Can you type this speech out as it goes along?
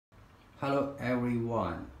Hello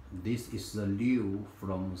everyone, this is Liu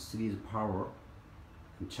from CDH Power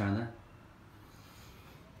in China.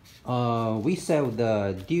 We sell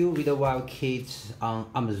the dual reader wire kits on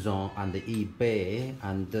Amazon and eBay,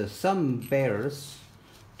 and some buyers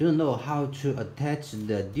don't know how to attach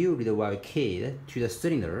the dual reader wire kit to the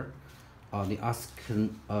cylinder. They ask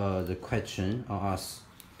the question on us.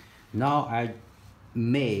 Now I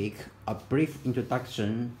make a brief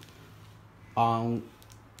introduction on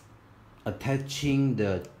attaching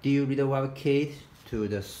the dual reader wire kit to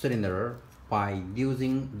the cylinder by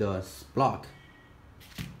using the block.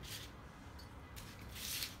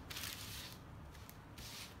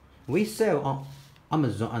 We sell on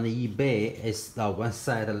Amazon and eBay is the one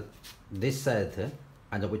side, this side,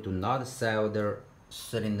 and we do not sell the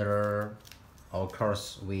cylinder. Of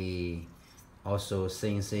course, we also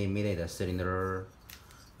CNC made the cylinder.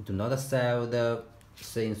 We do not sell the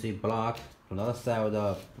CNC block, do not sell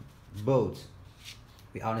the bolt.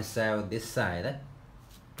 We only sell this side.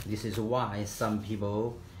 This is why some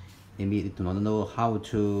people maybe do not know how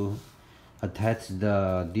to attach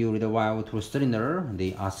the dual reader wire to a cylinder.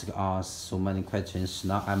 They ask us so many questions.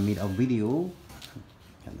 Now I made a video,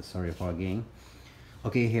 and sorry for again.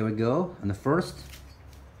 Okay, here we go. And first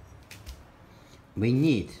we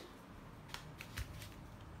need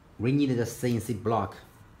the CNC block.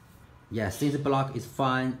 Yeah, CNC block is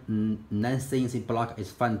fine. Non-CNC block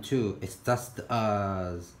is fine too. It's just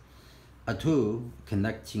a tool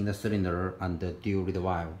connecting the cylinder and the dual reader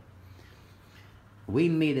wire. We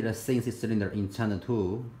made a CNC cylinder in China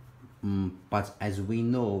too, but as we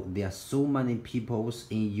know, there are so many people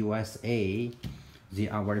in USA. They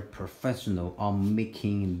are very professional on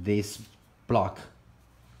making this block.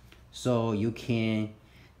 So you can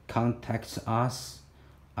contact us,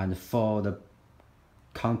 and for the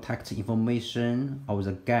contact information of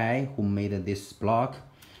the guy who made this block,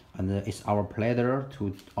 and it's our pleasure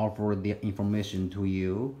to offer the information to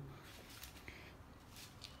you.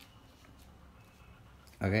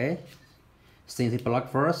 Okay, CNC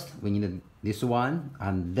block first, we need this one,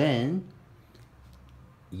 and then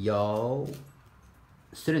your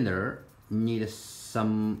cylinder needs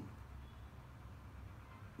some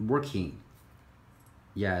working.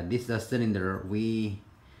 Yeah, this is the cylinder we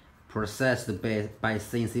processed by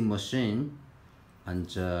CNC machine, and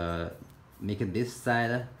make it this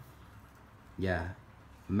side. Yeah,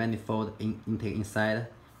 manifold intake inside,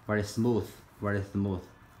 very smooth, very smooth,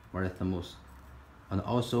 very smooth. And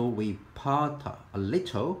also we part a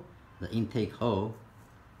little the intake hole,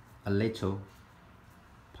 a little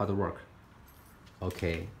part work.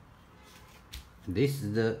 Okay, this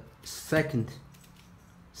is the second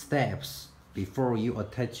steps before you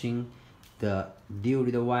attaching the dual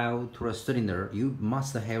reader wire to a cylinder. You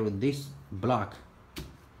must have this block,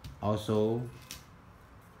 also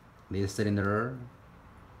this cylinder.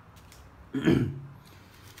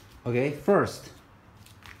 Okay, first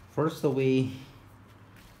we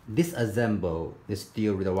disassemble this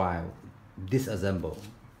dual reader wire. Disassemble,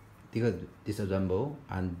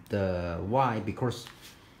 and why? Because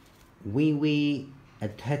when we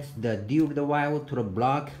attach the dual reader wire to the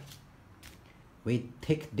block, we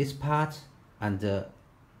take this part and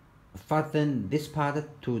fasten this part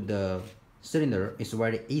to the cylinder. Is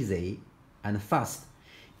very easy and fast.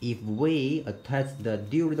 If we attach the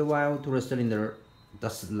dual reader wire to the cylinder,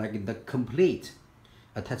 that's like the complete,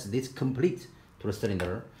 attach this complete to the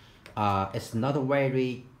cylinder. It's not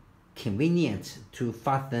very convenient to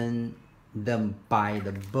fasten them by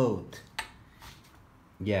the bolt.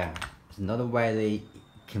 Yeah, it's not very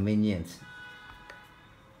convenient.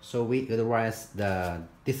 So we advise the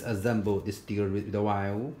disassemble this dual reader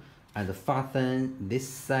wire and fasten this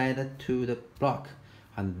side to the block,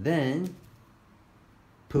 and then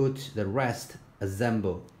put the rest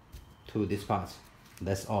assemble to this part.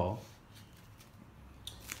 That's all.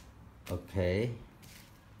 Okay.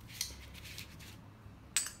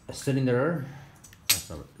 A cylinder.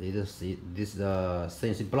 Sorry, this is the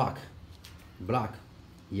CNC block.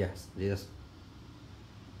 Yes, this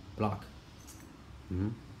block.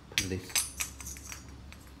 Put this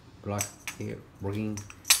block here, working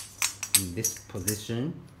in this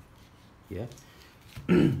position. Yeah.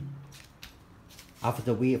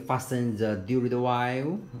 After we fasten the dual reader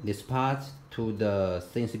wire, this part to the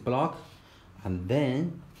CNC block, and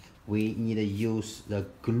then we need to use the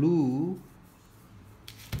glue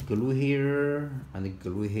here and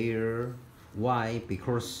glue here. Why?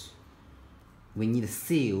 Because we need to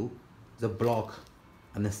seal the block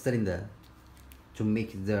and the cylinder to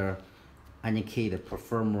make the indicate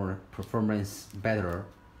performance better.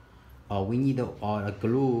 We need a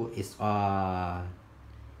glue is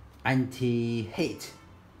anti-heat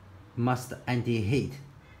must anti-heat.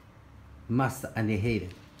 Must anti-heat.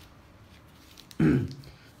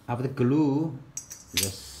 After glue,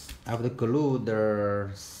 after glue the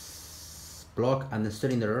block and the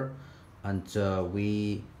cylinder, and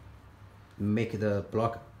we make the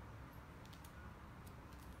block.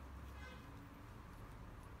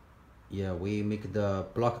 Yeah, we make the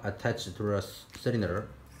block attached to the cylinder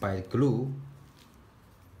by glue.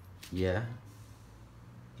 Yeah,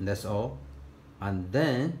 that's all. And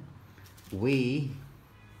then we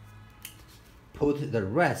put the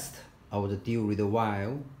rest of the deal with the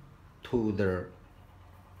wire to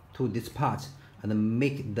this part and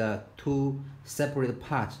make the two separate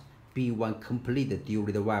parts be one complete deal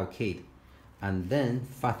with the wire kit, and then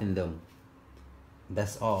fasten them.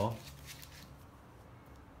 That's all.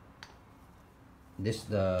 This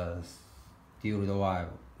the deal with the wire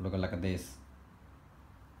look like this.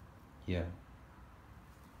 Yeah.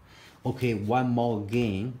 Okay, one more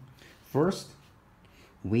again. First,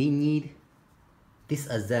 we need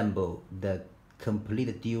disassemble the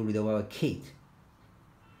complete deal with the wire kit.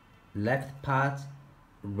 Left part,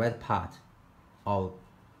 right part, or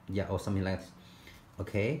yeah, or something like that.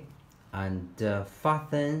 Okay, and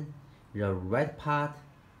fasten the right part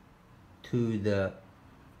to the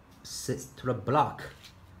block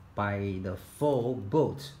by the 4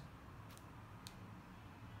 bolts,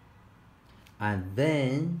 and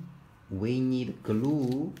then we need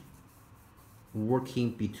glue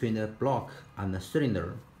working between the block and the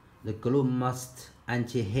cylinder. The glue must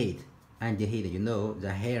anti-heat, you know,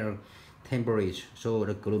 the air temperature, so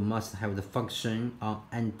the glue must have the function of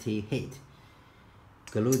anti-heat.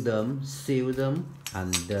 Glue them, seal them,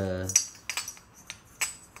 and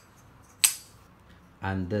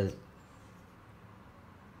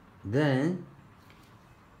then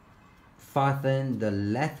fasten the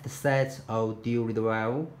left side of deal with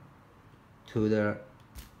wire to the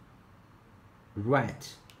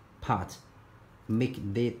right part. Make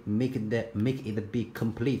it be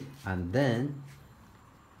complete, and then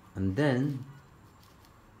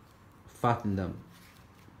fasten them.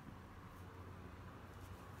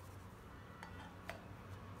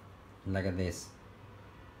 Like this.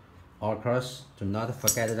 Of course, do not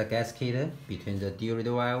forget the gasket between the deal with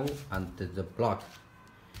wire and the block.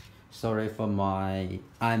 Sorry for my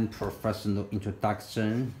unprofessional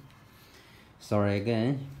introduction. Sorry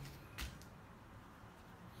again.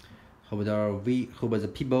 Hope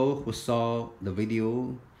the people who saw the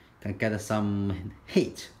video can get some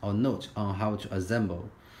hint or note on how to assemble.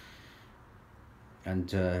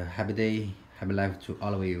 And happy day, happy life to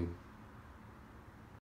all of you.